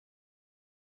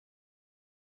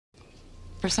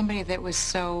For somebody that was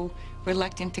so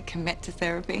reluctant to commit to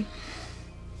therapy?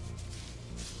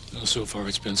 Well, so far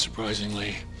it's been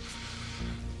surprisingly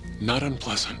not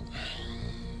unpleasant.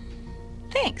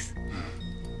 Thanks.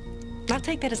 I'll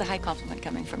take that as a high compliment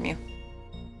coming from you.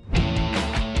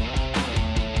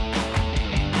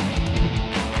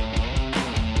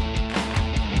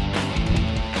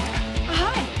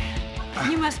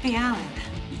 Hi. You must be Alan.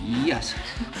 Yes.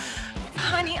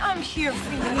 Honey, I'm here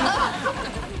for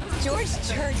you. George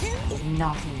Jurgen? Is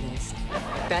not the least.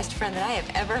 Best friend that I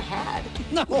have ever had.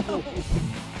 No.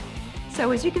 So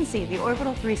as you can see, the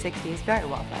orbital 360 is very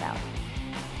well thought out,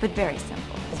 but very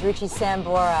simple. It's Richie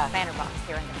Sambora. Planner box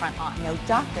here in the front lawn. No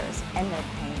doctors and no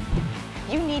pain.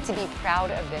 You need to be proud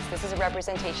of this. This is a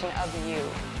representation of you.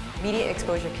 Media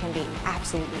exposure can be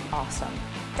absolutely awesome.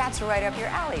 That's right up your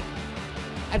alley.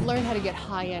 I've learned how to get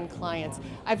high-end clients.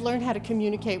 I've learned how to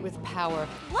communicate with power.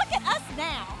 Look at us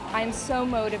now. I'm so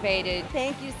motivated.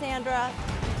 Thank you, Sandra.